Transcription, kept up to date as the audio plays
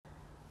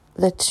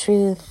the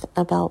truth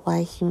about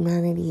why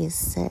humanity is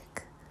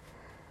sick.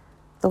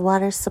 The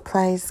water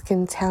supply is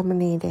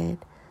contaminated.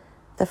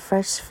 The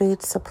fresh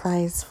food supply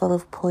is full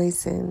of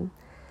poison.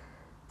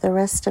 The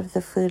rest of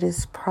the food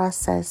is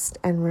processed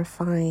and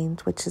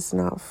refined, which is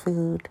not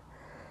food.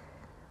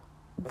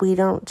 We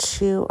don't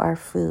chew our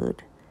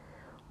food.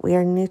 We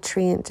are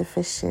nutrient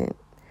deficient.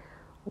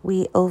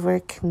 We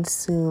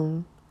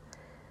overconsume.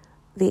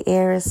 The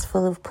air is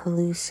full of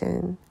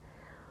pollution.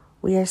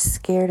 We are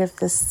scared of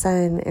the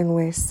sun and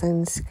wear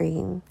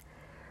sunscreen.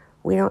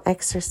 We don't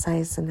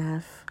exercise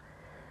enough.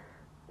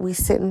 We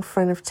sit in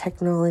front of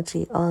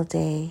technology all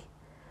day.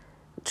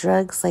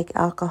 Drugs like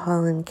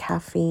alcohol and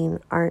caffeine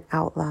aren't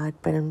outlawed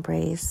but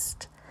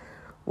embraced.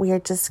 We are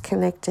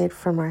disconnected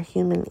from our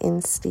human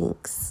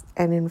instincts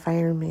and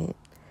environment.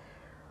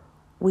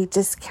 We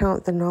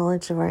discount the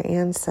knowledge of our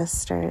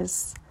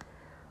ancestors.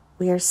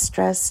 We are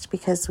stressed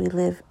because we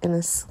live in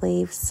a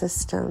slave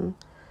system,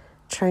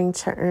 trying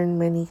to earn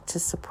money to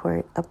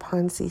support a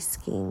Ponzi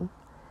scheme.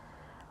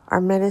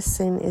 Our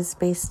medicine is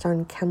based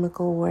on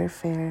chemical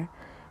warfare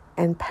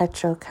and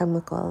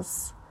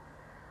petrochemicals.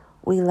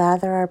 We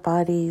lather our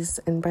bodies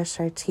and brush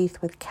our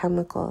teeth with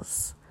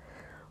chemicals.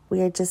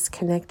 We are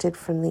disconnected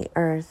from the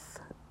earth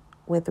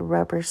with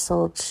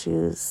rubber-soled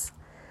shoes.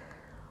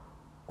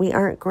 We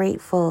aren't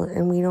grateful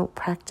and we don't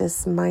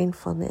practice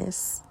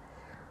mindfulness.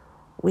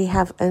 We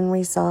have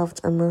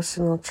unresolved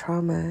emotional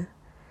trauma.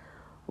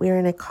 We are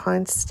in a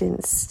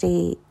constant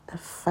state of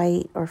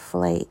fight or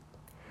flight.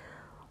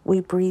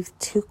 We breathe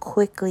too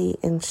quickly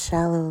and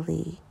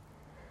shallowly.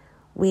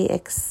 We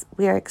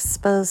are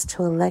exposed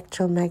to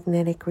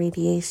electromagnetic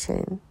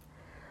radiation.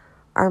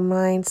 Our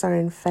minds are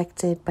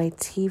infected by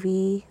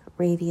TV,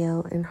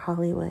 radio, and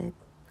Hollywood.